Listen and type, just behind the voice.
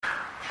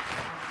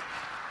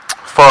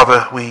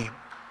Father,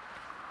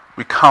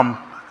 we come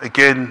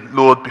again,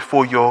 Lord,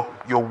 before your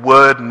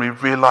word, and we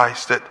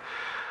realize that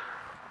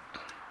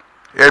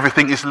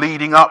everything is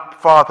leading up,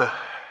 Father,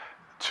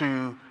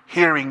 to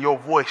hearing your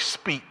voice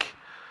speak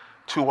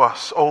to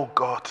us. Oh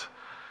God,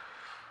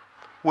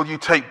 will you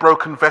take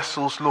broken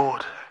vessels,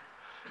 Lord,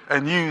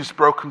 and use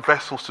broken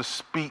vessels to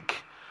speak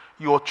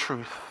your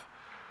truth?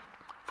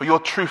 For your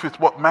truth is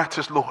what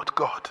matters, Lord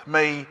God.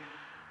 May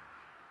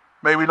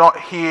we not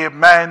hear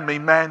man, may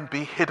man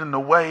be hidden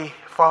away,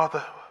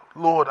 Father.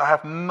 Lord, I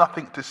have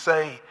nothing to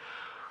say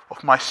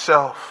of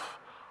myself.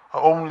 I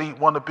only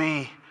want to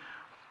be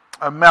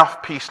a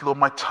mouthpiece, Lord,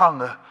 my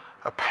tongue,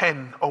 a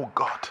pen, oh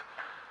God,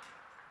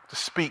 to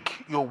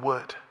speak your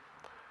word.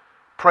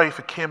 Pray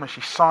for Kim as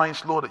she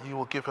signs, Lord, that you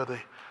will give her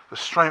the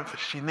strength that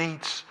she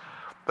needs,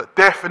 that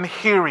deaf and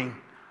hearing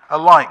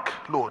alike,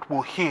 Lord,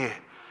 will hear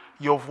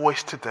your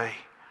voice today.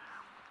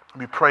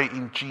 We pray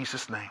in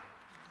Jesus' name.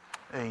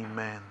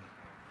 Amen.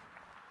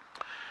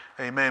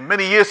 Amen.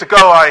 Many years ago,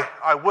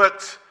 I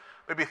worked,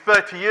 maybe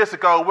 30 years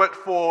ago, I worked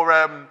for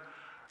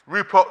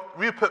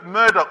Rupert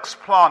Murdoch's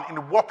plant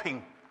in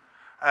Wapping,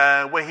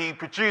 where he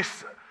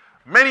produced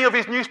many of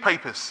his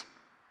newspapers.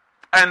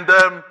 And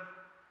the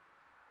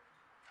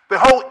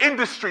whole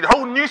industry, the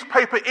whole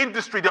newspaper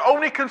industry, they're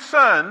only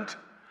concerned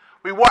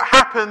with what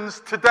happens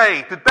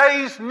today.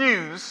 Today's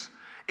news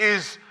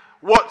is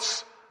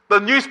what the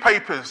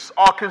newspapers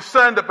are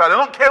concerned about. They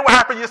don't care what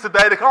happened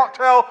yesterday. They can't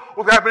tell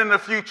what's happening in the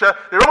future.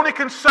 They're only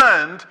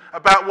concerned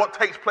about what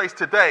takes place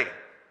today.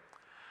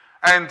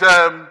 And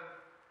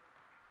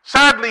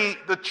sadly,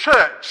 the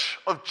Church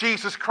of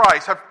Jesus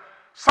Christ have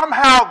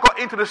somehow got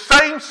into the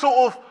same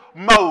sort of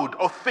mode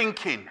of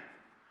thinking.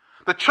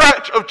 The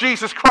Church of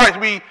Jesus Christ,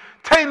 we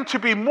tend to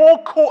be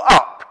more caught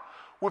up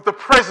with the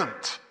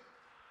present.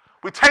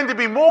 We tend to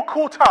be more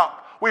caught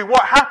up with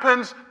what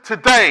happens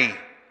today.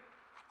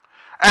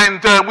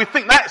 And we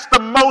think that's the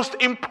most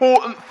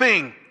important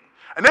thing.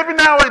 And every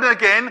now and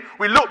again,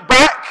 we look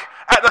back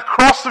at the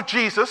cross of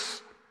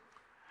Jesus.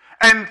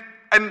 And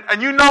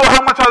you know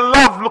how much I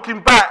love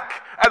looking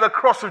back at the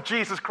cross of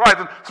Jesus Christ.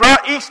 And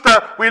throughout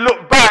Easter, we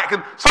look back.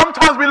 And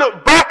sometimes we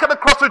look back at the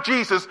cross of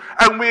Jesus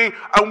and we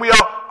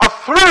are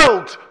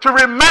thrilled to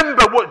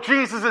remember what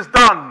Jesus has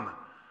done.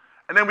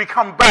 And then we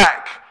come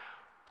back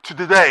to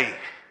today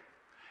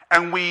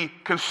and we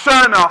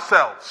concern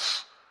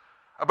ourselves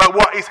about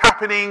what is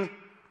happening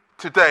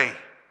today.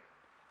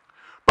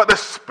 But the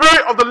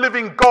Spirit of the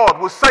living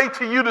God will say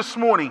to you this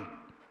morning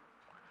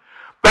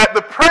that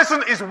the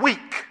present is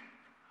weak.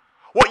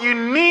 What you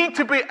need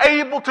to be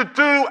able to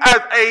do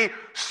as a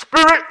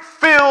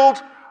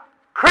Spirit-filled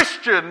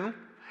Christian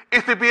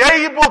is to be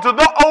able to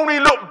not only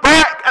look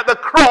back at the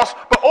cross,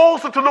 but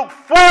also to look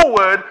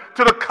forward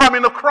to the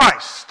coming of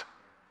Christ.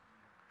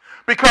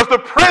 Because the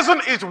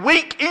present is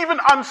weak, even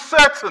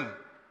uncertain.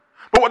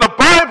 But what the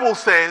Bible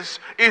says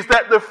is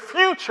that the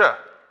future,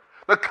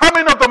 the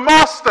coming of the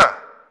Master,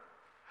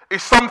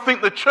 is something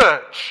the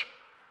church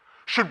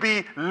should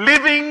be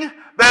living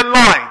their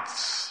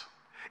lives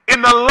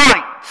in the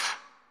light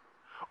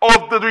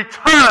of the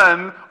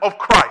return of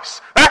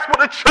Christ. That's what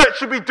the church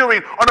should be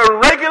doing on a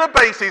regular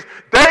basis,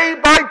 day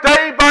by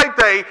day by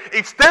day.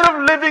 Instead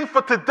of living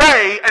for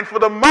today and for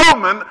the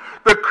moment,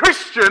 the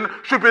Christian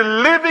should be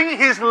living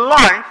his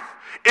life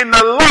in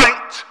the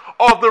light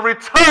of the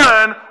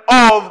return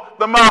of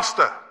the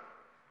Master.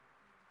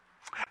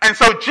 And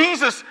so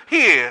Jesus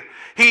here,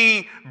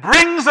 he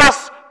brings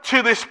us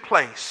to this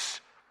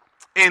place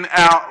in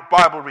our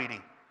Bible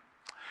reading.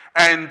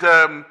 And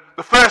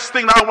the first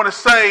thing that I want to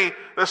say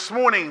this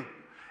morning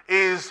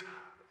is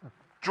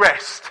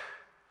dressed.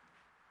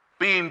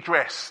 Being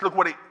dressed. Look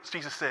what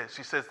Jesus says.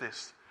 He says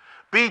this.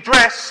 Be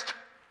dressed,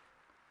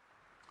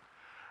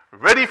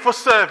 ready for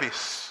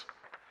service,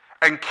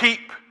 and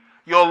keep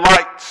your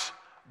lights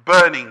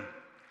burning.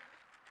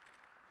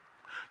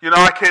 You know,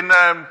 I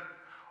can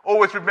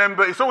always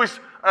remember, it's always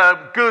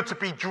good to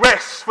be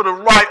dressed for the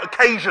right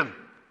occasion.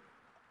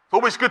 It's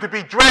always good to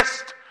be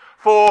dressed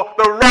for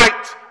the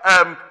right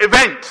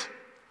event.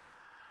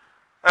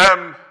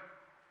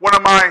 One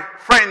of my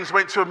friends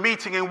went to a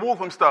meeting in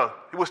Walthamstow.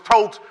 He was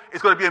told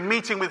it's going to be a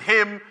meeting with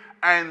him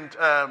and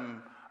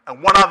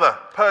one other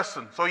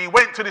person. So he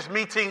went to this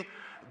meeting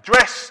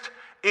dressed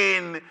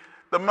in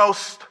the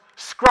most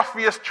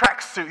scruffiest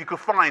tracksuit he could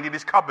find in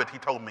his cupboard, he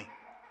told me.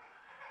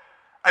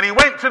 And he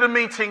went to the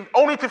meeting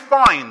only to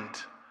find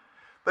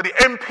that the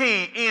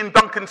MP, Ian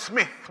Duncan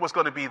Smith, was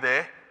going to be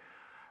there,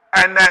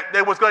 and that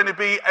there was going to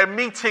be a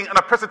meeting and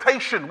a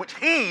presentation which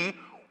he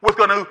was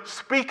going to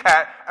speak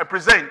at and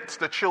present to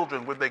the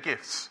children with their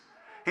gifts.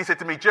 He said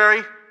to me,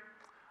 Jerry,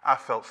 I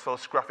felt so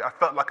scruffy. I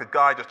felt like a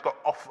guy just got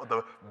off of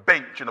the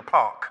bench in the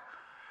park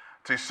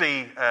to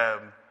see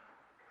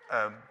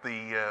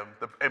the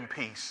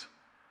MPs.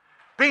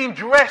 Being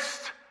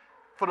dressed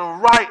for the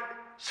right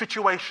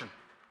situation.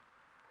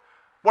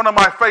 One of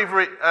my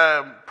favorite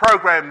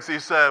programs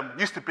is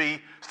used to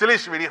be, still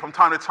is really from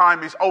time to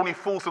time, is Only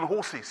Fools and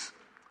Horses.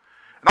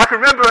 And I can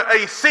remember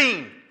a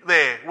scene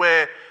there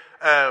where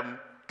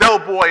Del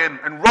Boy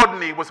and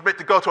Rodney was meant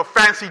to go to a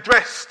fancy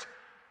dressed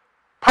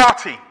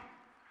party.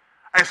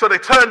 And so they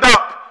turned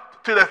up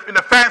in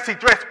a fancy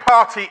dress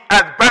party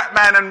as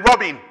Batman and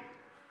Robin,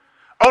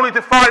 only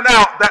to find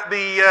out that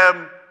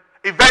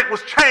the event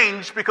was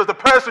changed because the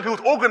person who was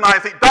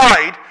organized it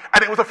died,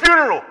 and it was a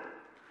funeral.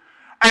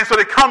 And so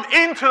they come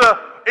into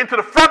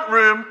the front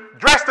room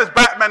dressed as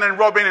Batman and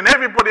Robin, and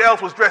everybody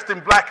else was dressed in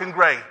black and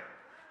grey.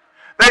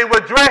 They were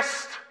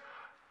dressed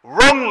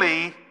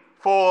wrongly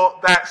for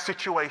that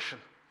situation.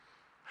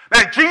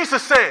 Now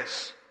Jesus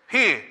says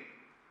here,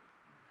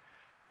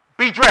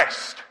 be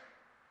dressed.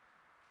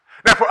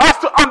 Now for us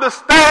to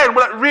understand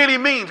what it really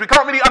means, we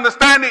can't really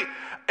understand it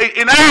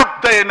in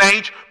our day and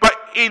age, but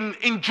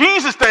in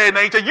Jesus' day and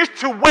age, they used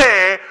to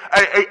wear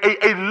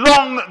a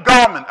long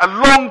garment, a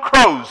long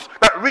clothes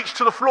that reached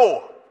to the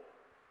floor.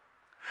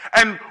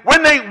 And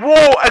when they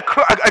wore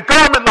a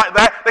garment like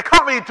that, they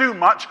can't really do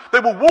much. They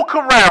will walk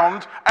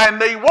around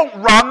and they won't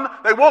run,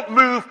 they won't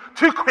move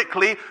too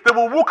quickly. They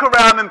will walk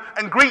around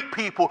and greet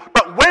people.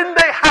 But when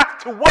they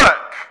have to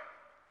work,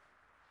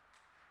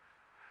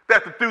 they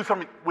have to do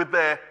something with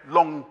their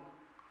long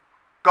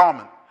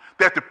garment.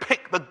 They have to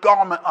pick the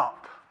garment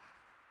up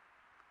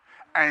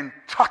and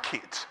tuck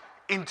it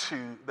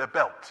into their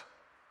belt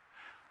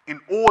in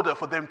order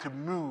for them to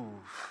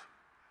move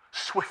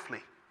swiftly.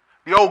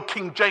 The old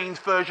King James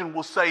Version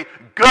will say,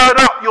 gird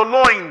up your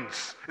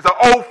loins. It's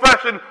an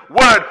old-fashioned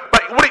word,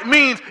 but what it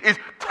means is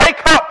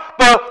take up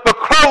the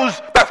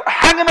clothes that's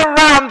hanging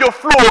around your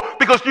floor,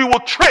 because you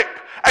will trip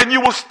and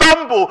you will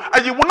stumble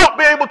and you will not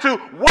be able to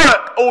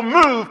work or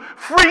move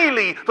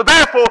freely. So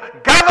therefore,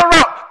 gather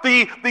up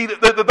the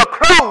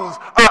clothes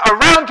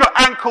around your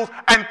ankles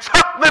and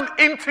tuck them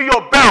into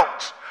your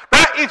belt.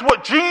 That is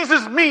what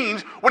Jesus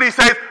means when he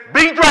says,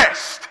 be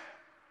dressed.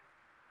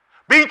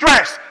 Be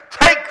dressed.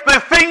 Take the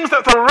things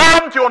that's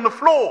around you on the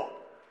floor,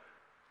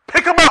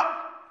 pick them up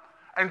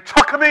and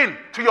tuck them in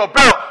to your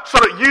belt so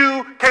that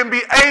you can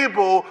be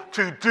able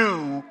to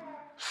do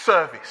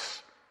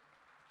service.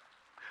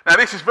 Now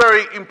this is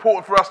very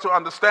important for us to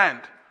understand.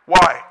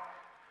 Why?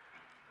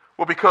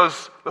 Well,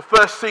 because the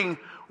first thing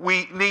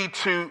we need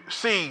to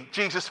see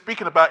Jesus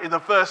speaking about in the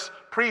verse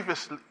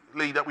previously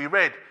that we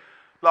read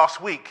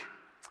last week.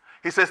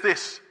 He says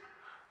this,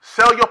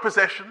 sell your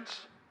possessions,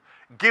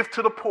 give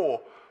to the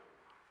poor,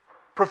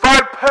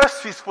 provide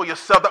purses for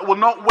yourself that will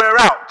not wear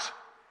out,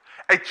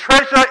 a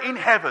treasure in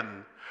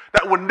heaven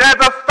that will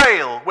never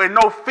fail, where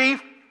no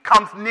thief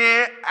comes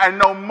near and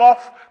no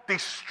moth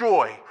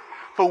destroy.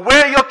 For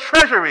where your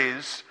treasure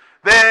is,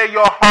 there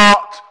your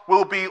heart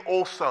will be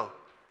also.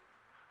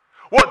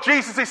 What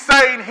Jesus is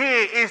saying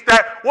here is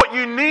that what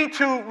you need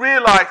to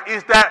realize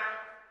is that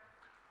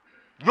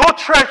your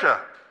treasure,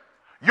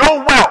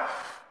 your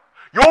wealth,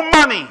 your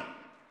money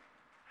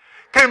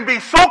can be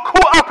so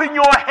caught up in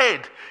your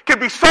head, can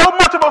be so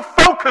much of a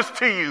focus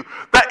to you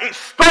that it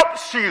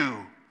stops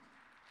you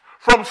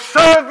from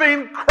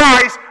serving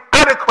Christ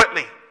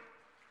adequately.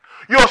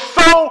 You're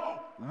so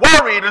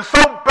worried and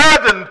so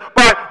burdened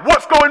by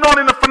what's going on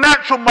in the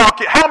financial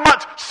market, how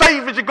much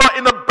savings you got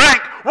in the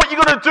bank, what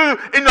you're going to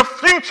do in the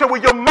future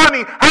with your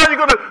money, how you're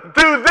going to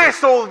do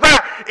this or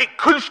that. It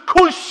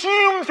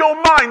consumes your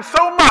mind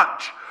so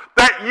much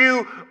that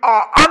you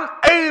are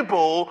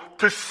unable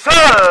to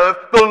serve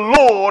the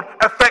Lord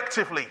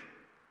effectively.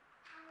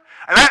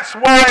 And that's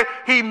why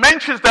he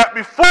mentions that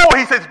before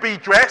he says be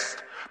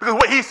dressed, because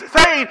what he's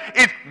saying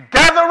is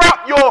gather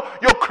up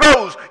your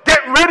clothes, get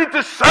ready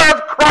to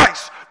serve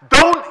Christ.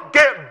 Don't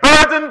get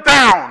burdened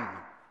down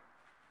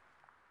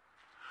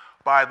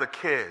by the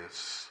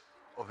cares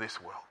of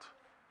this world.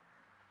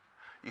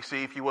 You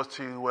see, if you was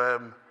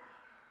to,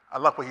 I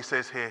love what he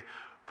says here,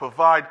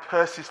 provide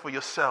purses for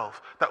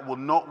yourself that will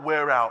not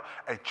wear out,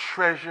 a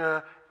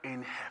treasure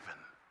in heaven.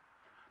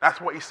 That's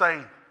what he's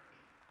saying.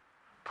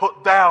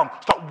 Put down,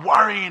 stop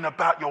worrying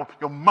about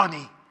your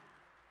money.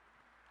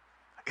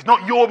 It's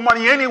not your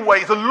money anyway,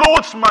 it's the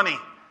Lord's money.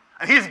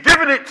 And he's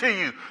given it to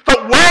you.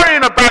 Stop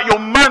worrying about your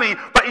money,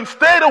 but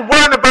instead of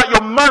worrying about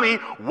your money,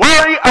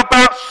 worry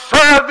about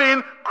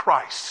serving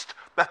Christ.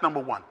 That's number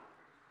one.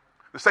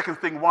 The second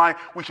thing why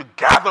we should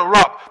gather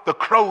up the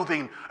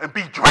clothing and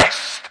be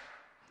dressed,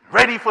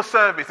 ready for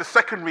service. The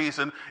second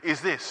reason is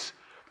this.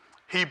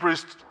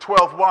 Hebrews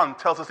 12:1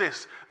 tells us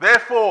this.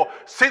 Therefore,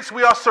 since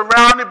we are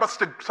surrounded by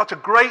such a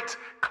great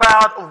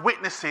cloud of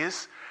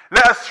witnesses,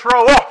 let us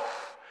throw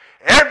off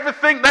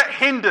everything that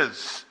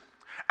hinders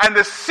and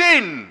the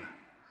sin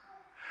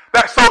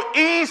that so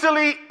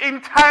easily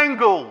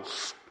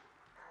entangles,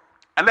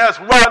 and let us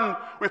run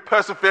with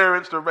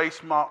perseverance the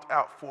race marked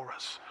out for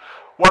us.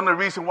 One of the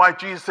reasons why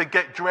Jesus said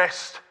get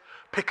dressed,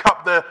 pick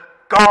up the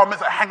garments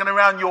that are hanging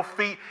around your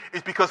feet,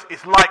 is because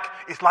it's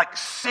like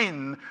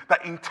sin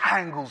that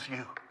entangles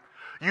you.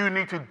 You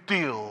need to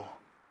deal,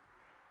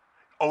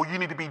 or you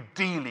need to be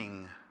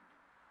dealing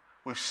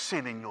with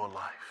sin in your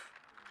life.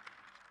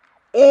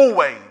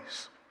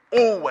 Always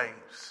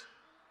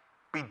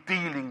be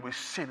dealing with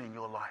sin in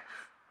your life.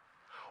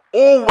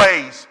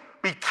 Always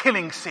be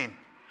killing sin.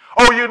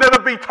 Oh, you'll never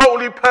be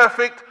totally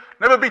perfect.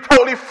 Never be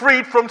totally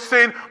freed from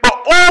sin, but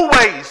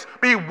always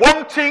be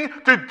wanting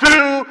to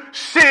do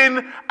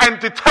sin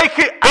and to take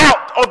it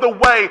out of the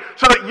way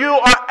so that you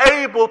are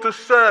able to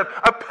serve.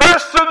 A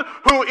person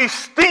who is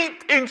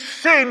steeped in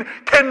sin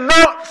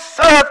cannot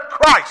serve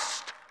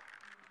Christ.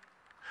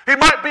 He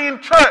might be in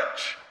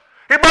church.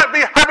 He might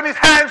be having his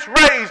hands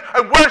raised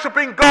and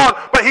worshiping God,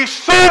 but his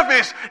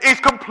service is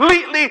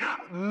completely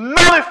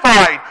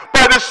nullified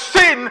by the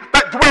sin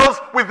that dwells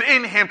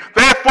within him.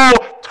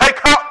 Therefore,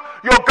 take up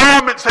your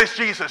garment, says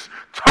Jesus.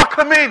 Tuck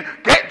them in.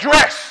 Get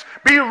dressed.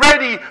 Be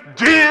ready.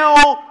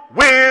 Deal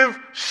with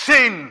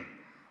sin.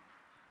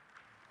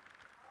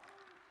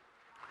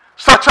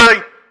 Such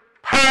a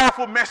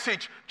powerful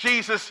message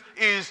Jesus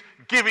is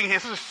giving here.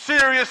 Such a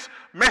serious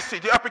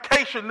message. The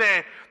application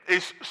there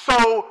is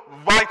so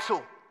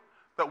vital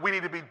that we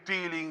need to be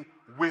dealing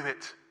with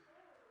it.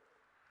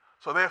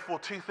 So therefore,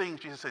 two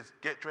things Jesus says: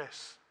 get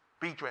dressed,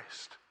 be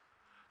dressed.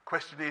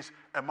 Question is,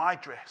 am I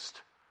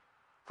dressed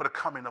for the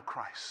coming of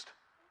Christ?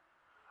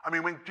 I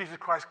mean, when Jesus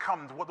Christ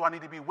comes, what do I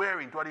need to be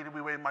wearing? Do I need to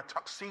be wearing my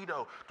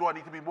tuxedo? Do I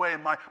need to be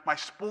wearing my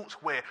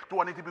sportswear? Do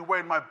I need to be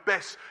wearing my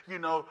best,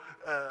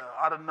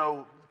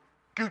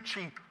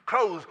 Gucci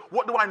clothes?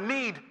 What do I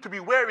need to be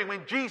wearing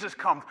when Jesus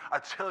comes? I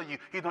tell you,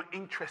 he's not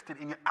interested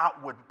in your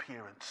outward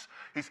appearance.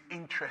 He's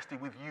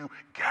interested with you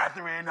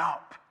gathering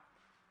up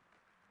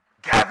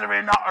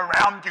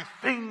around you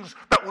things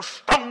that will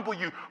stumble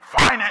you,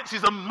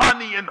 finances and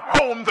money and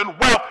homes and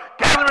wealth,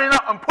 gathering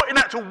up and putting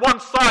that to one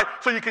side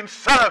so you can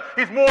serve.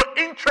 He's more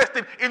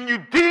interested in you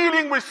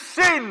dealing with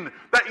sin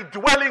that is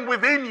dwelling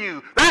within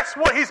you. That's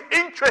what he's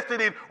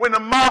interested in when the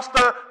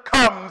master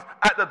comes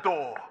at the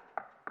door.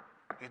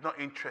 He's not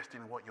interested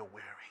in what you're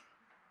wearing.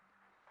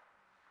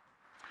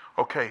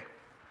 Okay,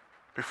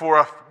 before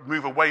I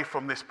move away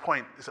from this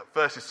point, this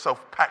verse is so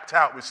packed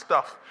out with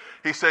stuff.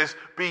 He says,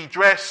 be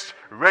dressed,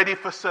 ready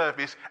for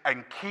service,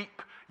 and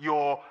keep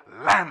your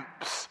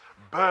lamps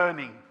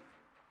burning.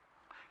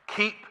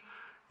 Keep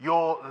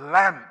your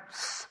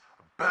lamps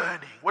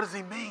burning. What does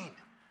he mean?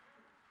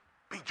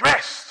 Be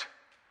dressed.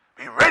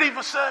 Be ready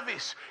for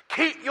service.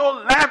 Keep your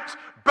lamps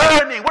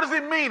burning. What does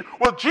it mean?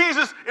 Well,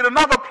 Jesus, in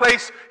another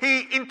place,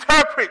 he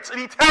interprets and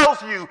he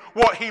tells you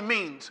what he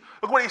means.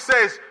 Look what he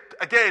says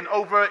again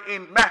over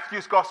in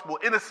Matthew's Gospel.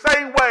 In the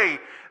same way,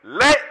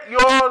 let your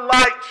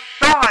light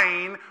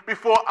shine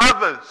before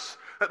others,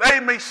 that they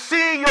may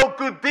see your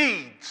good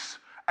deeds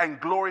and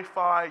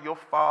glorify your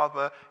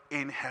Father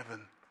in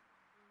heaven.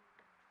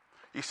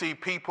 You see,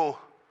 people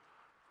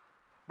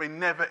may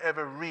never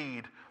ever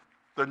read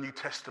the New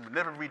Testament,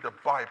 never read the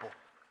Bible,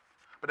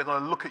 but they're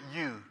going to look at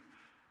you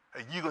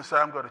and you're going to say,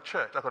 I'm going to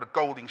church. I go to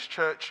Golding's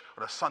church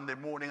on a Sunday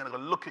morning, and they're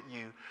going to look at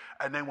you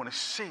and they want to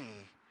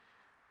see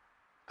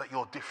that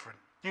you're different.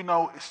 You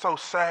know, it's so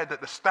sad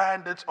that the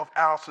standards of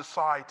our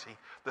society,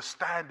 the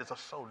standards are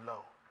so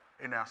low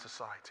in our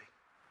society.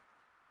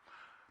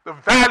 The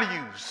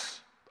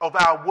values of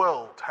our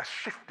world has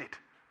shifted.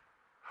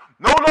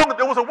 No longer,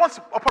 there was once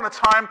upon a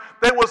time,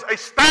 there was a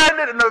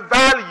standard and a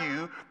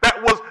value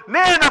that was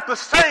near enough the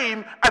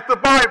same as the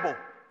Bible.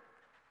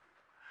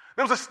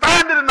 There was a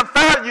standard and a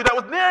value that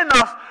was near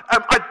enough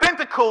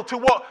identical to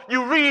what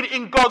you read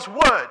in God's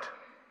Word.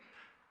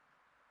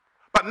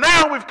 But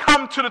now we've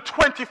come to the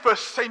 21st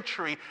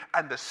century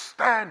and the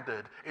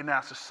standard in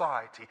our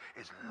society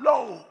is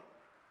low.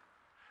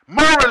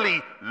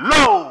 Morally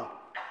low.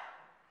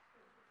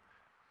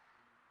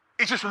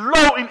 It's just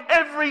low in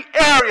every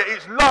area.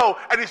 It's low.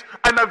 And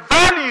the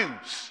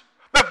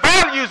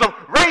values of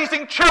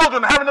raising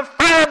children, having a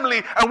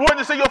family, and wanting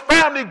to see your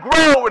family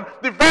grow and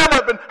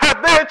develop and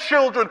have their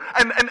children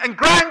and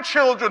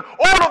grandchildren,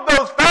 all of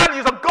those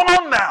values are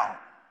gone now.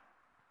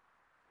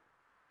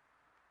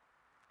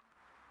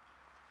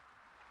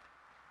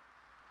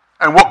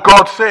 And what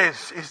God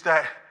says is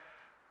that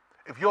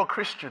if you're a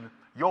Christian,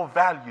 your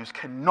values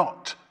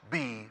cannot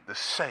be the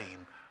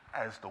same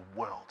as the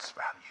world's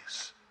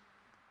values.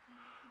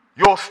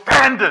 Your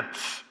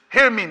standards,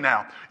 hear me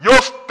now, your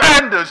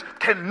standards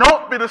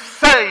cannot be the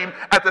same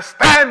as the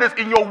standards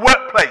in your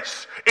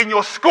workplace, in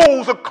your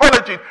schools or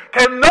colleges,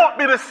 cannot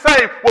be the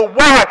same. Well,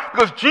 why?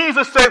 Because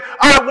Jesus said,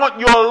 I want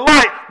your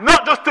light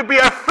not just to be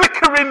a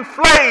flickering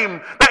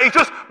flame that is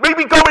just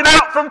maybe going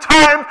out from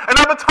time, and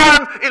other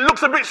times it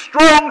looks a bit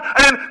strong,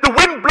 and then the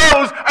wind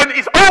blows and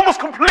it's almost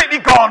completely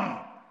gone.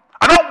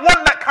 I don't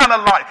want that kind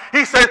of light.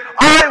 He says,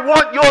 I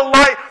want your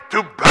light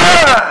to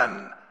burn.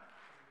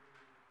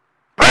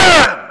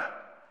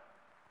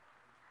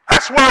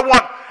 That's what I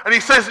want. And he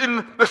says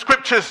in the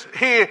scriptures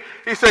here,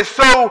 he says,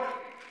 so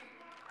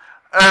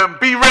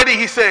be ready,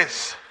 he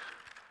says.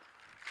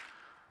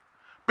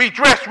 Be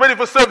dressed, ready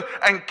for service,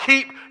 and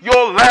keep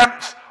your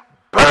lamps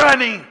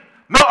burning,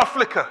 not a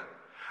flicker.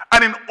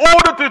 And in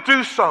order to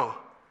do so,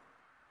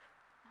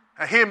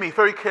 and hear me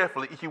very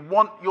carefully, if you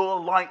want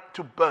your light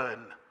to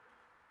burn,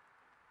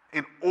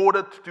 in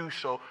order to do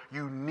so,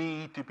 you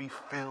need to be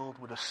filled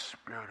with the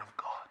Spirit of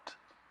God.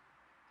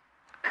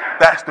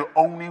 That's the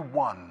only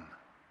one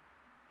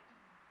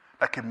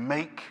that can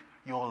make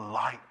your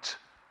light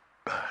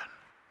burn.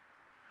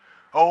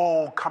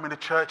 Oh, coming to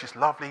church is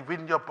lovely.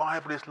 Reading your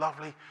Bible is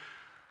lovely.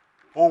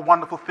 All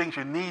wonderful things.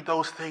 You need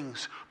those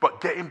things.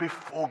 But getting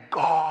before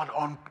God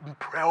on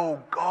prayer,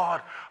 oh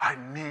God, I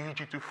need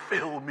you to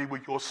fill me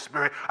with your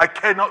Spirit. I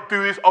cannot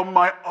do this on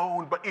my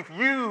own. But if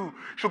you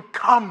should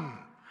come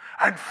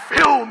and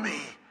fill me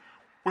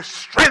with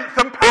strength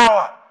and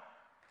power,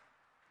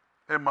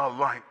 then my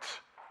light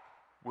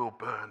will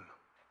burn.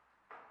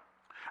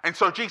 And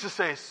so Jesus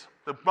says,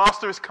 the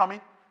Master is coming.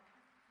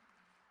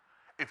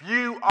 If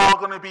you are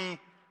going to be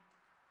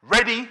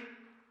ready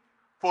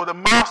for the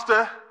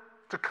Master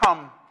to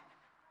come,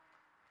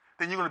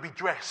 then you're going to be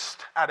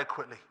dressed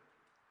adequately.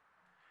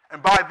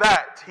 And by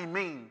that, he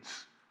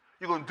means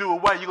you're going to do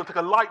away, you're going to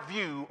take a light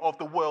view of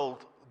the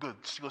world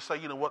goods. You're going to say,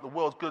 you know what, the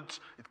world's goods,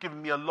 it's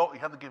given me a lot, it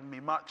hasn't given me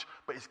much,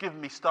 but it's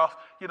given me stuff.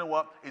 You know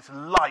what, it's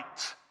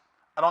light.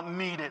 I don't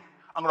need it.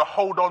 I'm going to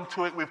hold on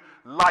to it with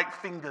light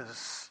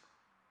fingers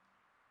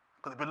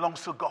because it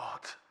belongs to God.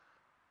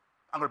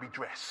 I'm going to be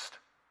dressed.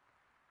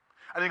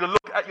 And you're going to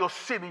look at your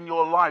sin in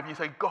your life and you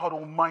say, God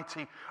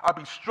Almighty, I've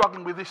been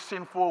struggling with this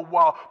sin for a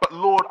while, but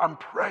Lord, I'm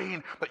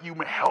praying that you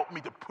may help me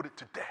to put it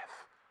to death.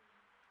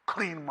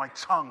 Clean my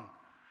tongue,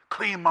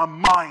 clean my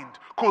mind,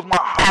 cause my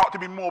heart to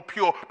be more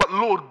pure. But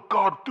Lord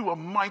God, do a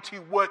mighty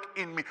work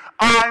in me.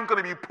 I'm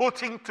going to be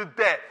putting to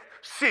death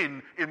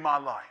sin in my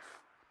life.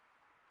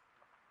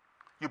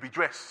 You'll be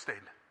dressed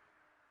then,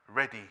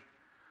 ready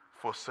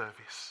for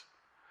service.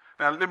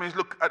 Now, let me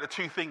look at the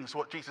two things,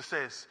 what Jesus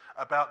says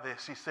about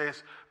this. He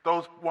says,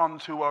 those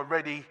ones who are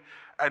ready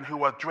and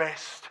who are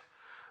dressed,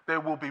 they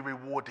will be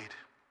rewarded.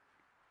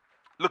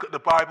 Look at the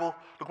Bible.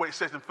 Look what it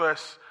says in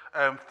verse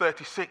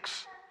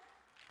 36.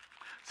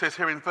 It says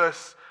here in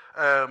verse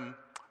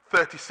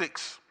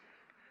 36,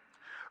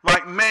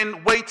 like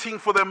men waiting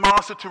for their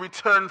master to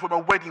return from a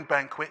wedding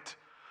banquet,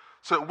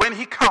 so that when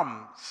he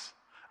comes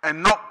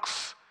and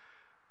knocks,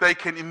 they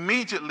can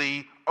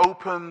immediately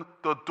open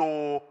the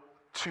door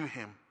to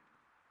him.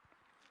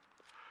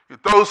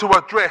 Those who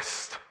are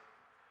dressed,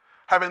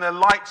 having their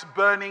lights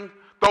burning,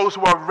 those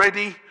who are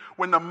ready,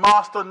 when the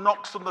master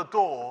knocks on the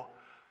door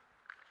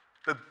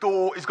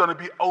is going to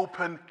be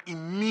open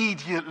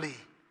immediately.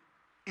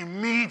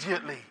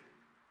 Immediately.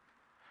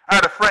 I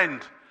had a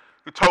friend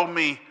who told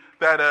me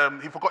that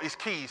he forgot his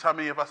keys. How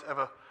many of us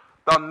ever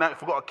done that? He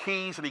forgot our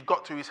keys and he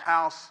got to his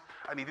house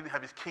and he didn't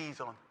have his keys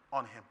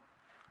on him.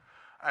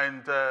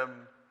 And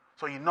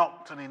so he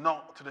knocked and he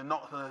knocked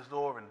on his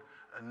door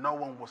and no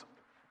one was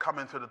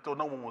coming to the door,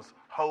 no one was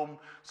home.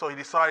 So he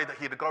decided that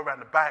he had to go around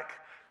the back,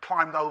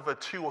 climbed over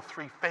 2 or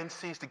 3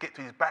 fences to get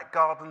to his back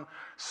garden,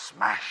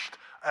 smashed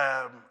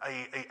a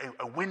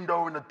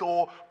window in the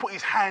door, put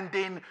his hand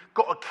in,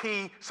 got a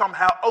key,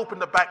 somehow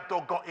opened the back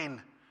door, got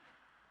in.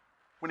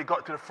 When he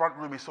got to the front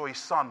room, he saw his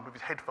son with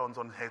his headphones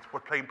on his head,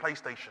 playing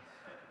PlayStation.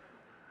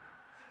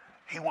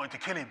 He wanted to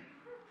kill him.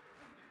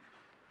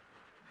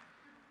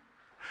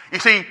 You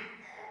see,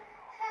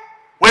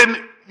 when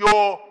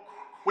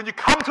you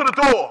come to the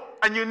door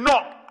and you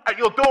knock at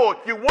your door,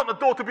 you want the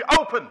door to be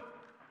open.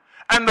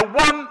 And the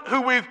one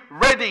who is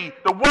ready,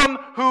 the one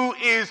who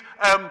is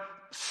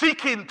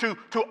seeking to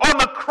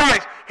honor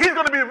Christ, he's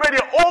going to be ready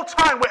at all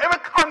time. Wherever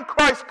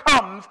Christ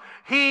comes,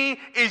 he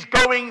is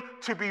going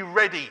to be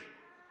ready.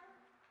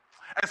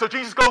 And so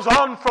Jesus goes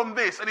on from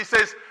this and he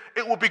says,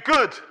 it will be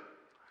good.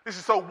 This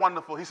is so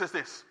wonderful. He says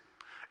this,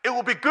 it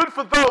will be good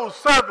for those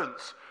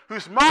servants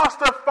whose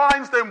master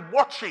finds them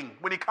watching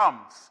when he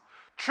comes.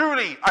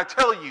 Truly, I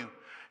tell you,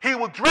 he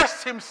will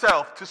dress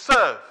himself to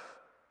serve,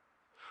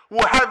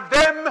 will have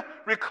them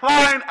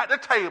recline at the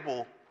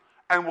table,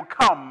 and will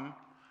come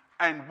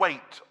and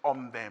wait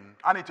on them.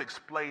 I need to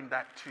explain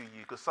that to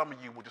you because some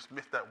of you will just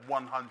miss that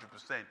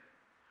 100%.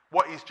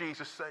 What is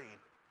Jesus saying?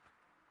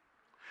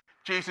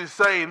 Jesus is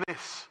saying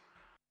this.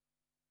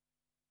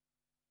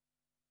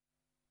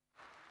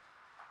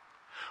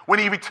 When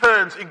he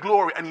returns in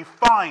glory and he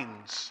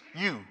finds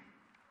you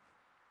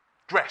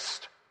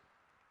dressed.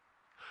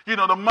 You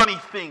know, the money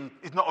thing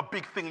is not a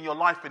big thing in your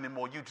life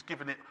anymore. You've just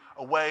given it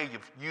away.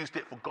 You've used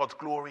it for God's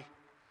glory.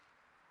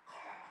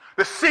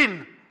 The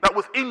sin that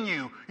was in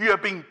you, you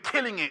have been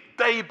killing it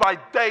day by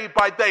day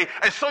by day.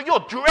 And so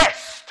you're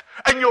dressed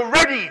and you're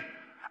ready.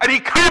 And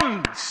he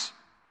comes.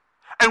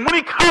 And when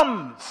he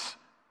comes,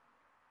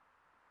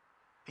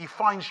 he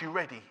finds you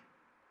ready.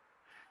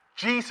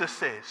 Jesus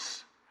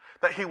says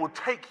that he will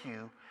take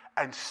you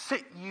and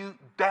sit you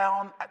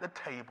down at the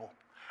table.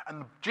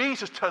 And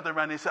Jesus turned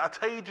around and said, I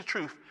tell you the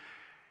truth,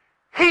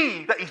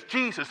 he, that is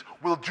Jesus,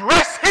 will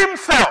dress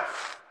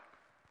himself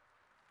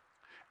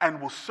and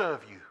will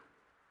serve you.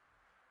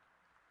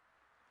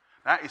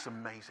 That is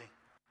amazing.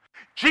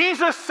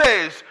 Jesus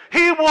says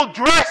he will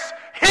dress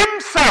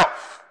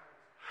himself,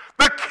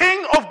 the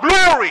King of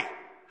glory,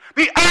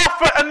 the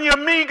Alpha and the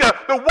Omega,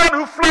 the one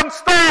who flung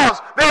stars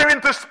there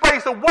into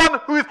space, the one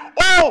who is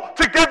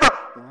altogether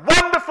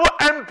wonderful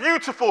and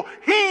beautiful.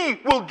 He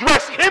will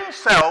dress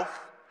himself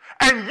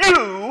and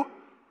you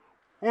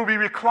will be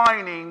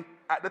reclining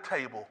at the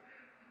table.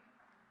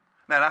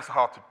 Now that's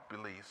hard to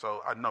believe,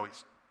 so I know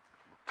it's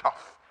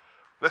tough.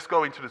 Let's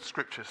go into the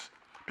scriptures.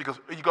 Because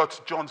when you go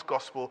to John's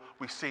Gospel,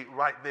 we see it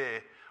right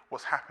there,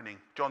 what's happening.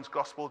 John's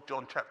Gospel,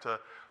 John chapter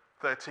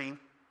 13.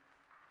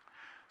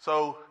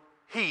 So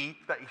he,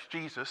 that is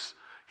Jesus,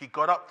 he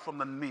got up from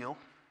the meal,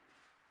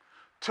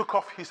 took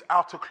off his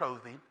outer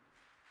clothing,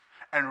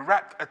 and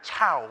wrapped a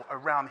towel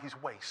around his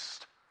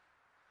waist.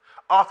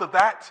 After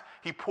that,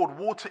 he poured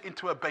water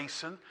into a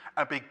basin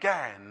and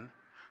began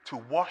to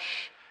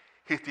wash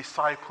his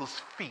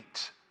disciples'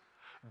 feet,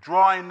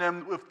 drying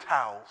them with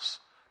towels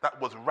that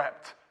was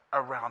wrapped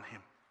around him.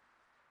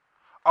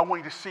 I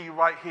want you to see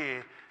right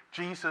here,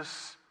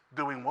 Jesus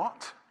doing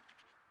what?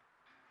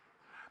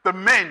 The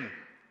men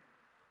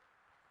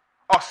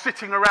are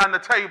sitting around the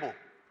table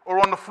or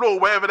on the floor,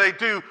 wherever they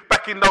do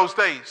back in those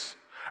days.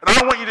 And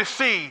I want you to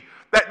see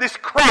that this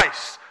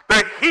Christ,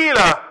 the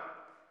healer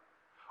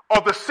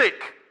of the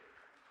sick,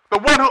 the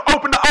one who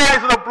opened the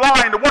eyes of the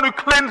blind, the one who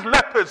cleansed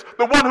lepers,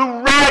 the one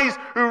who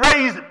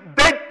raised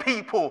dead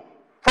people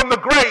from the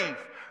grave,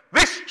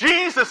 this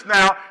Jesus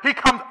now, he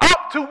comes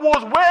up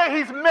towards where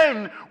his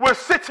men were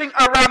sitting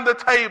around the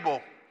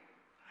table.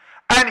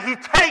 And he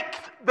takes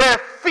their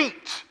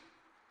feet,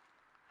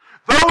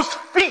 those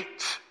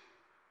feet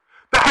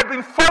that had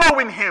been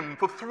following him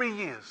for 3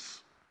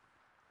 years,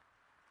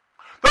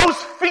 those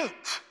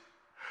feet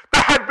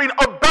that had been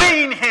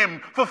obeying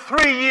him for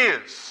 3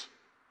 years,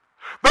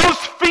 those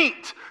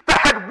feet that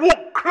had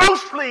walked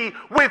closely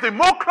with him,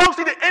 more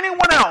closely than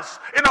anyone else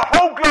in the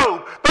whole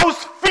globe, those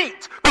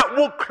feet that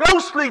walked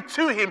closely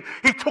to him,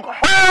 he took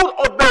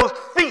hold of those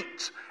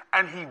feet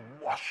and he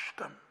washed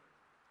them.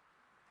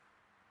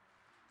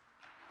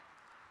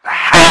 The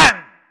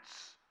hands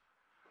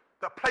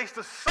that placed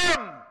the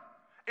sun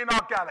in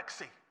our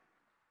galaxy,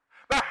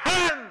 the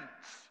hands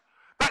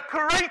that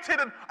created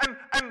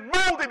and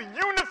molded the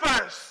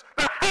universe,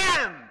 the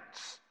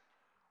hands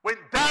went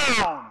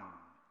down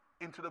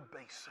into the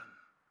basin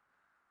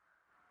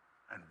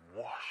and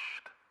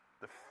washed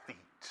the feet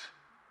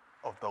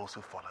of those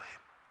who follow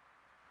him.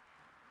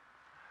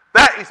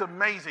 That is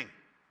amazing.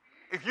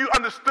 If you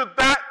understood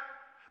that,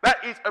 that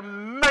is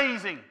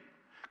amazing.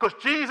 Because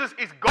Jesus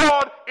is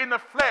God in the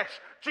flesh.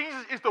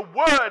 Jesus is the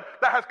Word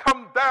that has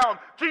come down.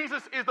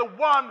 Jesus is the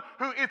one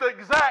who is the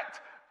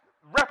exact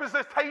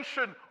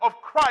representation of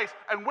Christ.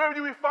 And where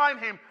do we find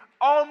him?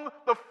 On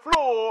the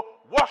floor,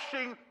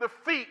 washing the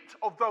feet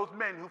of those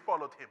men who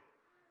followed him.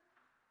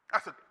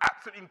 That's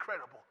absolutely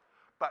incredible.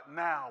 But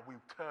now we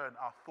turn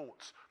our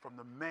thoughts from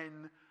the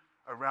men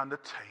around the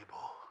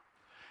table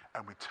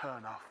and we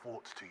turn our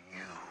thoughts to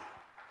you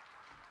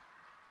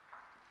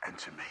and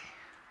to me.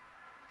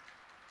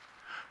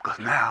 Because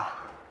now,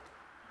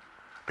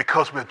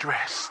 because we're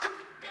dressed,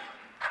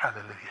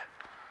 hallelujah,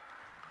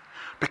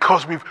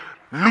 because we've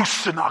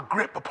loosened our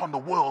grip upon the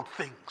world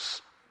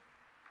things,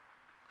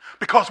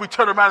 because we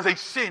turn around and say,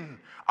 sin,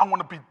 I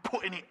want to be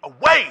putting it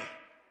away.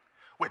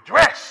 We're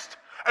dressed.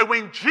 And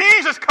when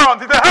Jesus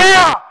comes, he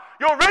says,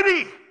 you're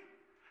ready.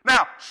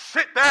 Now,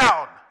 sit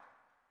down.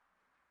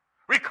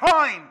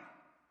 Recline.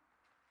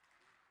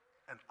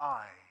 And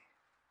I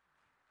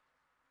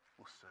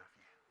will serve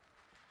you.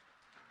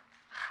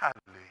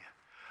 Hallelujah.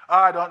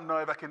 I don't know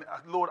if I can,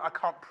 Lord, I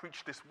can't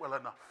preach this well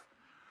enough.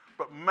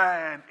 But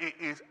man, it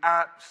is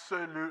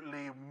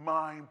absolutely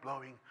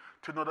mind-blowing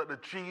to know that the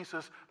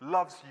Jesus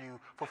loves you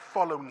for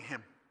following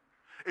him.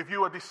 If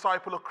you're a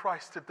disciple of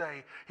Christ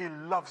today, he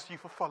loves you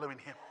for following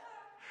him.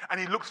 And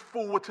he looks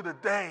forward to the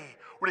day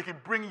when he can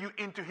bring you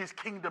into his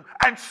kingdom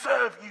and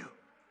serve you.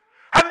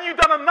 Haven't you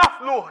done enough,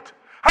 Lord?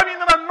 Haven't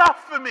you done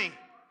enough for me?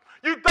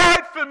 You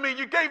died for me.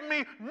 You gave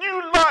me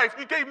new life.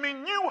 You gave me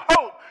new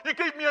hope. You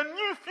gave me a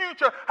new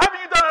future.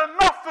 Haven't you done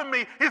enough for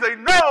me? He said,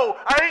 no,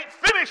 I ain't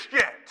finished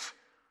yet.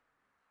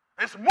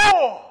 There's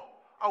more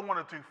I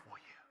want to do for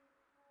you.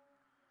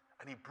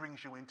 And he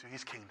brings you into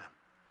his kingdom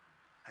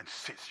and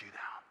sits you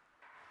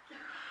down.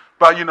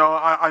 But you know,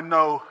 I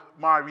know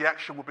my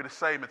reaction will be the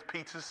same as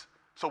Peter's,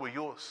 so will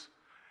yours.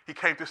 He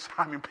came to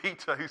Simon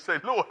Peter who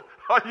said, Lord,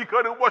 are you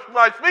going to wash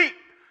my feet?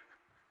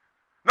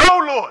 No,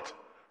 Lord,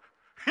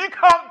 you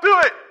can't do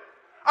it.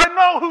 I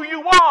know who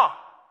you are.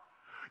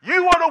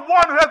 You are the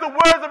one who has the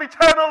words of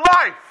eternal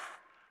life.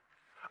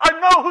 I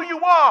know who you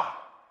are.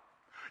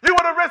 You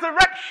are the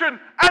resurrection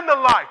and the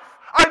life.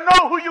 I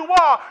know who you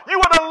are. You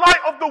are the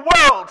light of the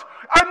world.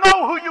 I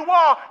know who you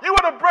are. You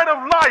are the bread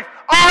of life.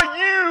 Are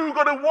you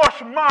going to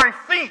wash my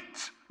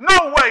feet?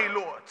 No way,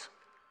 Lord.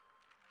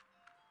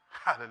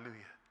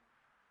 Hallelujah.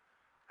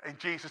 And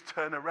Jesus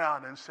turned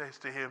around and says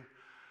to him,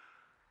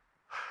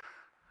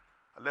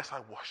 unless I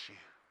wash you,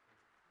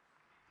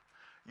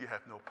 you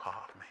have no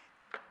part of me.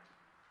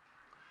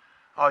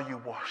 Are you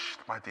washed,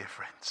 my dear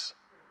friends?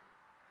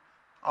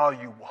 Are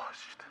you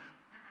washed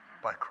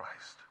by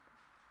Christ?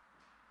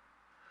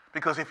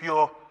 Because if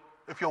you're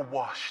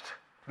washed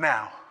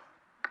now,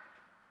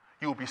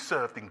 you will be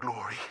served in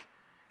glory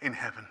in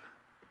heaven.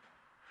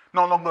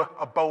 No longer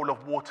a bowl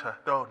of water,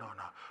 no,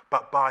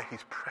 but by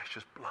his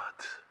precious blood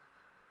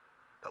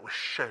that was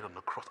shed on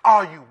the cross.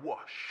 Are you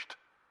washed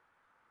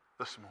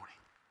this morning?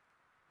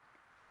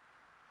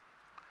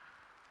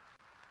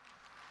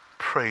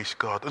 Praise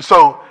God. And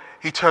so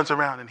he turns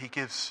around and he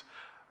gives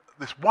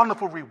this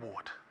wonderful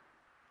reward.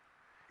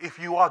 If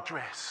you are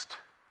dressed,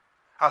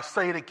 I'll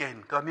say it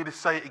again, because I need to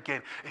say it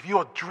again. If you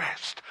are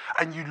dressed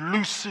and you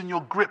loosen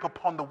your grip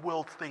upon the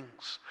world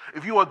things,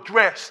 if you are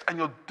dressed and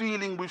you're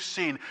dealing with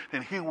sin,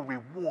 then he will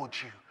reward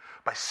you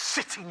by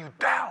sitting you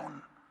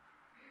down,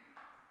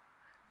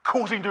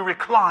 causing you to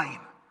recline,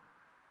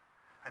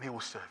 and he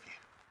will serve you.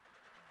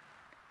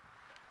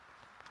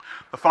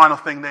 The final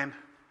thing then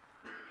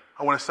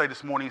I want to say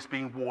this morning is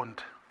being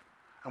warned.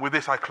 And with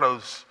this I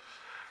close,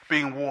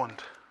 being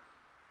warned.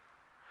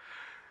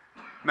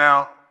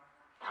 Now,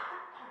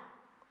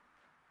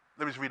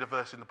 let me just read a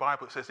verse in the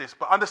Bible. It says this,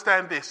 but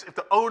understand this, if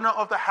the owner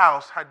of the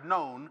house had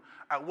known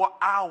at what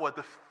hour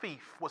the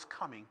thief was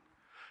coming,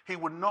 he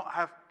would not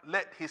have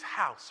let his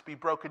house be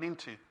broken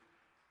into.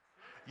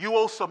 You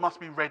also must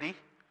be ready,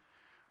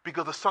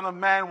 because the Son of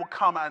Man will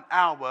come at an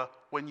hour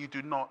when you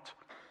do not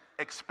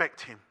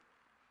expect him.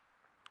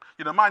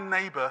 You know, my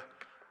neighbor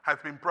has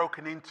been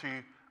broken into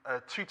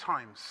 2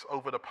 times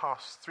over the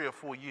past 3 or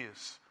 4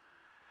 years.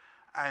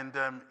 And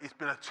it's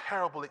been a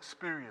terrible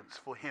experience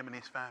for him and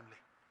his family.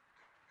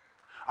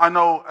 I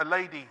know a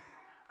lady,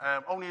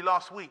 only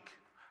last week,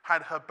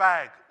 had her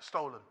bag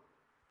stolen.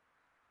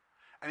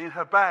 And in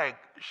her bag,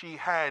 she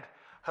had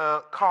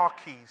her car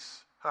keys,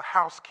 her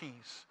house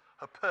keys,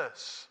 her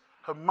purse,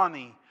 her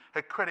money,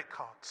 her credit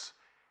cards.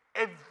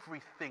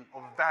 Everything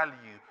of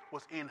value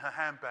was in her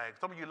handbag.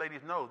 Some of you ladies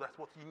know that's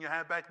what's in your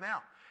handbag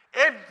now.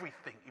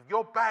 Everything. If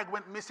your bag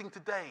went missing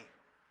today,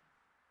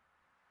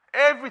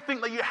 everything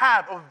that you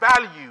have of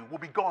value will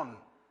be gone.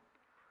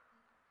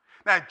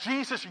 Now,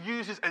 Jesus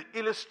uses an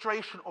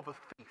illustration of a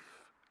thief.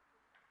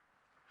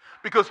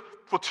 Because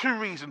for 2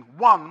 reasons.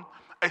 One,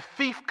 a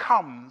thief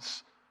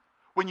comes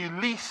when you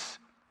least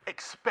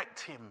expect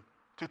him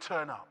to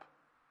turn up.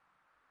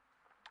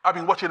 I've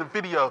been watching a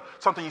video.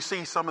 Sometimes you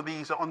see some of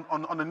these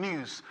on the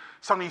news.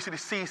 Sometimes you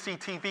see the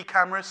CCTV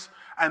cameras,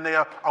 and they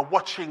are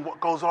watching what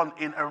goes on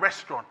in a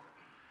restaurant.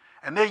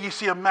 And there you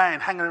see a man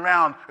hanging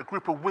around a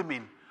group of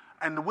women,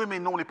 and the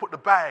women normally put the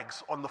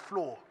bags on the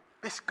floor.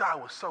 This guy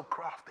was so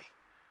crafty.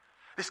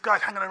 This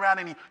guy's hanging around,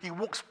 and he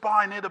walks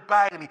by near the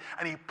bag,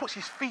 and he puts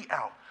his feet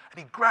out, and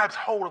he grabs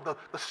hold of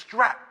the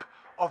strap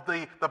of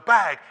the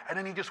bag, and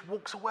then he just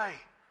walks away.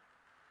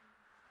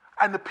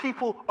 And the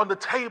people on the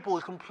table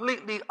is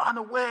completely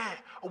unaware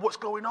of what's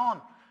going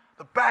on.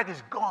 The bag is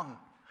gone.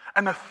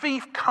 And the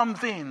thief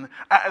comes in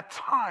at a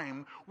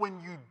time when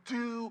you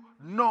do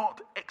not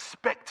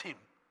expect him.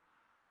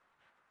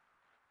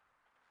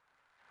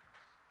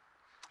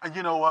 And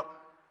you know what?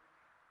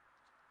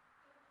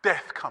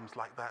 Death comes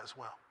like that as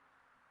well.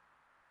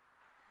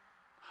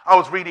 I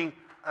was reading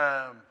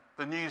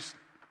the news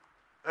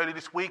early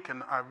this week,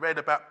 and I read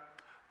about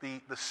the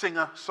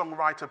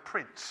singer-songwriter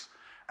Prince.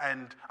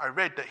 And I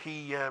read that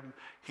he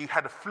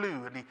had a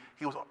flu, and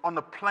he was on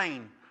the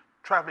plane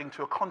traveling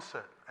to a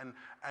concert,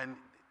 and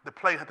the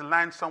plane had to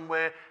land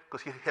somewhere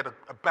because he had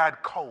a bad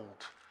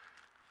cold,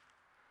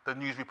 the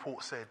news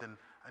report said, and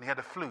he had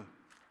a flu.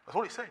 That's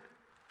all it said.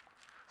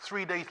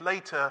 3 days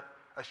later,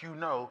 as you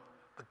know,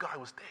 the guy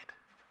was dead.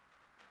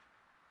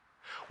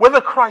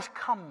 Whether Christ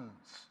comes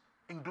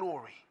in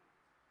glory,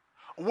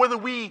 or whether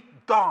we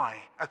die,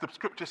 as the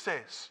scripture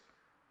says,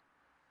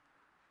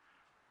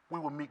 we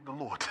will meet the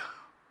Lord.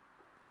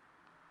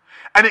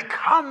 And it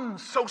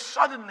comes so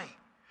suddenly.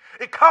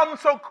 It comes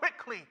so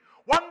quickly.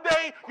 One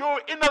day you're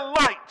in the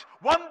light.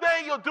 One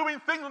day you're doing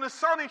things when the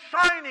sun is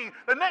shining.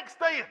 The next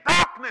day is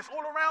darkness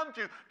all around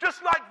you.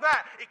 Just like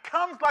that. It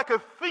comes like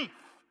a thief.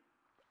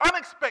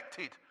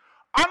 Unexpected.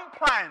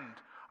 Unplanned.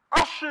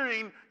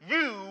 Ushering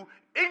you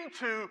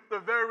into the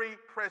very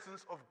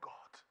presence of God.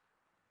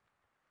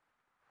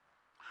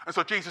 And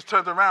so Jesus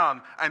turns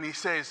around and he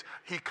says,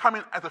 he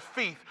coming as a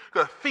thief.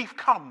 The thief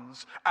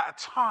comes at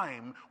a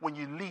time when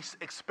you least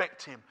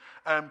expect him.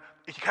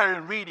 If you carry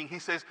on reading, he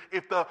says,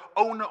 if the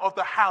owner of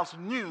the house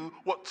knew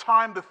what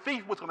time the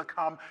thief was going to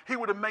come, he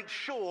would have made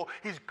sure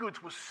his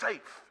goods were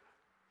safe.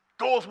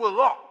 Doors were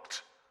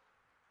locked.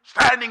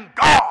 Standing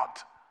guard.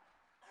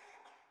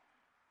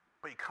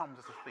 But he comes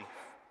as a thief.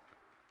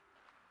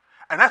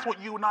 And that's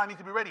what you and I need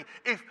to be ready.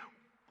 If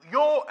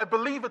you're a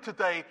believer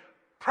today,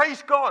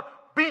 praise God.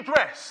 Be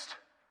dressed.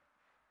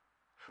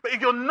 But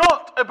if you're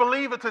not a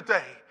believer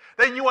today,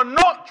 then you are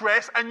not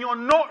dressed and you're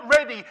not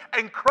ready,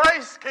 and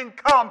Christ can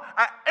come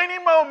at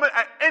any moment,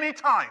 at any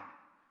time.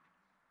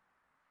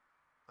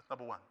 That's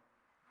number 1.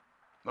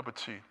 Number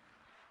 2.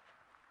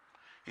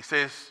 He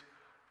says,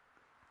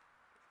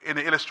 in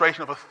the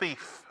illustration of a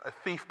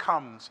thief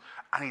comes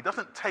and he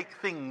doesn't take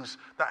things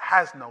that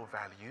has no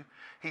value.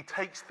 He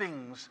takes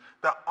things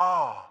that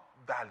are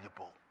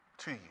valuable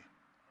to you.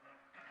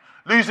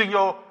 Losing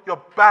your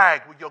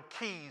bag with your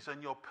keys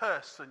and your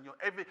purse and your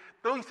everything.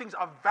 Those things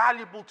are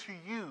valuable to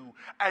you.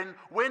 And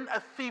when a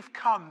thief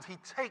comes, he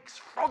takes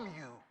from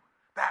you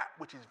that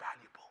which is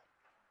valuable.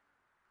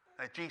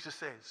 And Jesus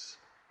says,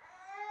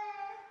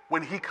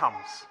 when he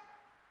comes,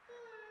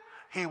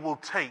 he will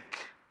take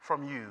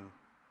from you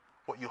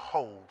what you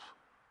hold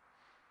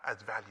as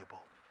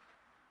valuable.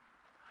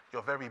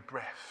 your very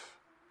breath,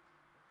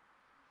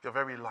 your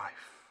very life.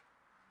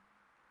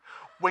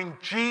 When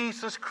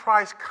Jesus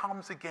Christ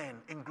comes again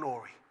in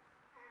glory,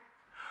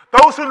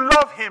 those who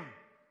love him,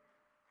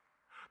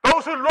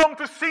 those who long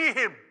to see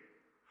him,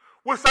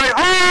 will say,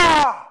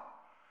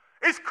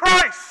 it's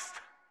Christ.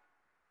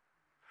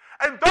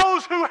 And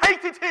those who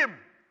hated him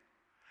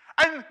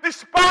and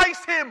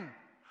despised him,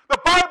 the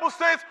Bible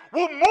says,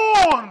 will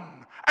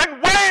mourn and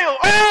wail,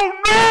 oh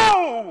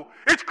no,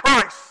 it's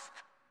Christ.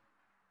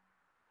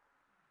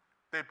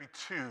 There'd be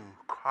two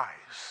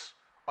cries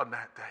on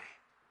that day.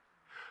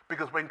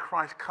 Because when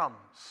Christ comes,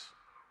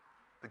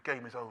 the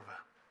game is over.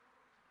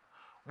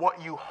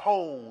 What you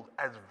hold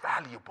as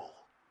valuable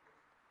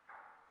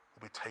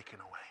will be taken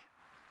away.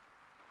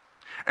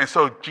 And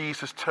so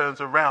Jesus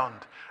turns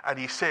around and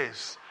he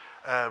says,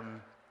 let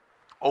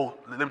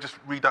me just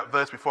read that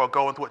verse before I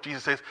go on to what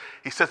Jesus says.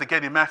 He says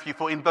again in Matthew,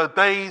 for in the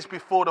days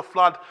before the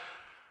flood,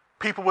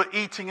 people were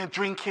eating and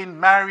drinking,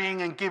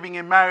 marrying and giving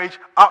in marriage,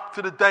 up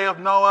to the day of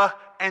Noah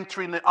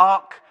entering the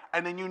ark,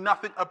 and they knew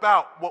nothing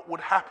about what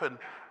would happen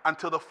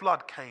until the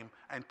flood came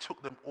and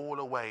took them all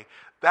away.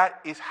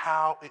 That is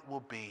how it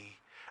will be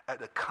at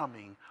the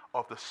coming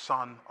of the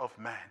Son of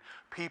Man.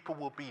 People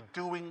will be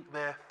doing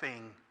their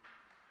thing.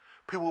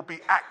 People will be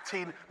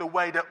acting the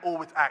way they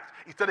always act.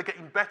 Instead of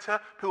getting better,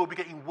 people will be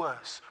getting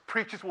worse.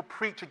 Preachers will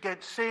preach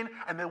against sin,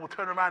 and they will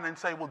turn around and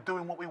say, we're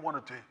doing what we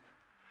want to do.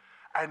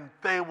 And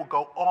they will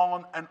go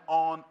on and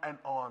on and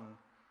on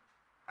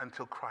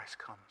until Christ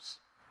comes.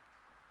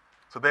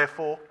 So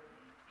therefore,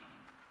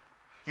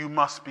 you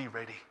must be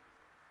ready.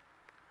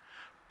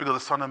 Because the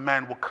Son of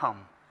Man will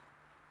come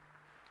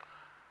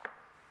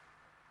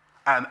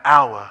at an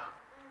hour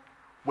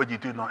when you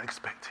do not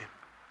expect him.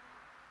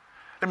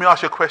 Let me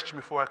ask you a question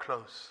before I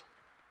close.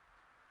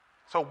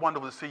 So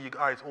wonderful to see you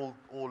guys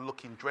all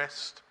looking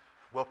dressed,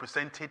 well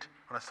presented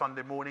on a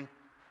Sunday morning.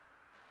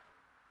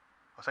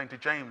 I was saying to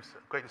James,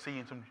 great to see you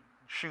in some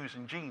shoes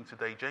and jeans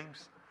today,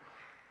 James.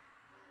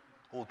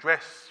 All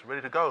dressed,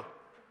 ready to go.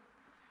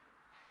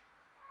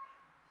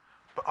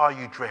 But are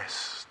you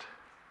dressed,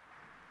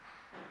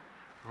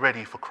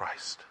 ready for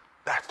Christ?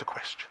 That's the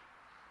question.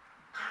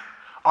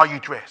 Are you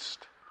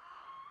dressed?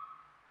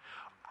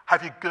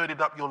 Have you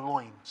girded up your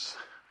loins?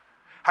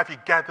 Have you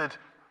gathered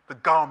the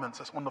garments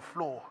that's on the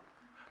floor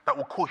that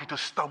will cause you to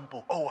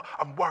stumble? Oh,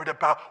 I'm worried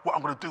about what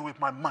I'm going to do with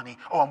my money.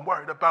 Oh, I'm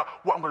worried about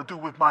what I'm going to do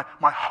with my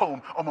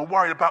home. Oh, I'm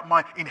worried about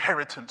my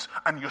inheritance.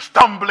 And you're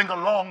stumbling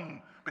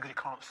along because you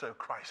can't serve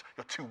Christ.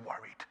 You're too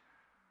worried.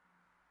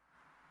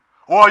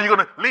 Or are you going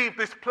to leave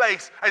this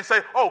place and say,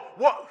 oh,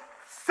 what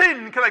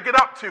sin can I get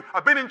up to?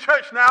 I've been in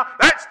church now.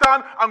 That's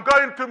done. I'm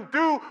going to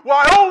do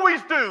what I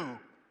always do.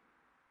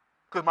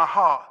 Because my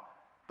heart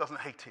doesn't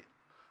hate it.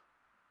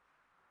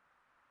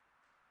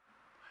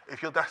 If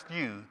that's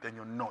you, then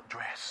you're not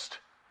dressed.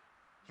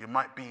 You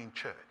might be in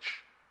church,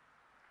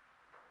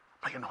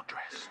 but you're not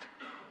dressed.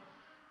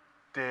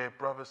 Dear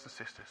brothers and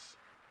sisters,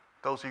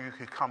 those of you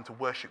who come to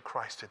worship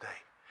Christ today,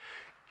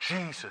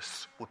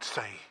 Jesus would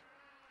say,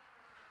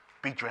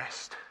 be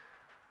dressed,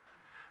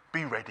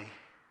 be ready,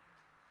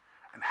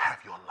 and have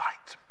your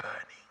light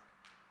burning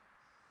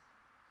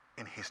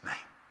in his name.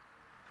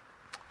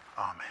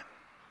 Amen.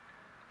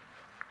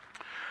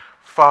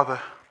 Father,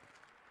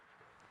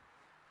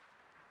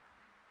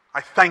 I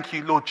thank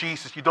you, Lord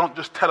Jesus, you don't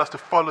just tell us to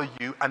follow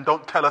you and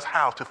don't tell us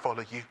how to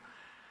follow you,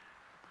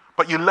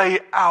 but you lay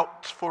it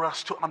out for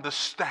us to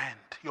understand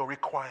your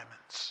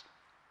requirements.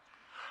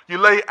 You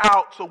lay it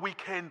out so we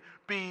can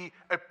be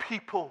a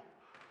people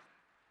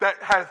that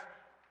have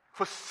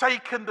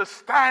forsaken the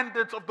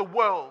standards of the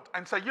world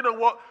and say, you know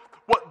what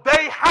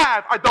they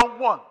have, I don't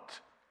want.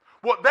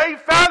 What they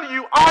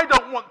value, I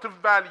don't want to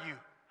value.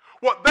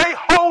 What they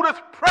hold as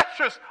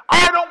precious,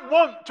 I don't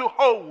want to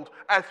hold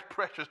as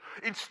precious.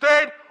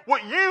 Instead,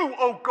 what you,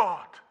 oh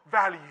God,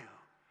 value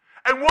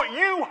and what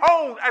you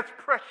hold as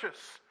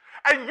precious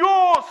and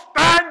your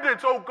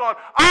standards, oh God,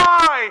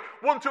 I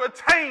want to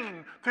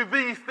attain to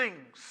these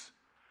things.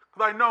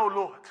 Because I know,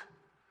 Lord,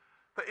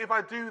 that if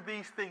I do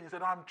these things,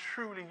 then I'm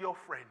truly your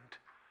friend.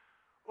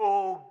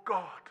 Oh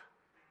God,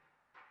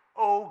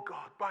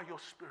 by your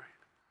Spirit,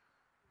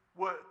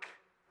 work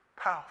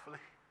powerfully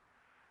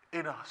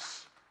in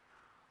us.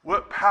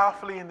 Work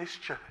powerfully in this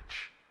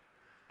church,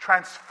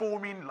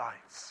 transforming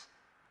lives.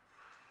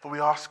 For we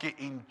ask it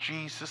in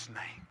Jesus'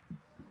 name.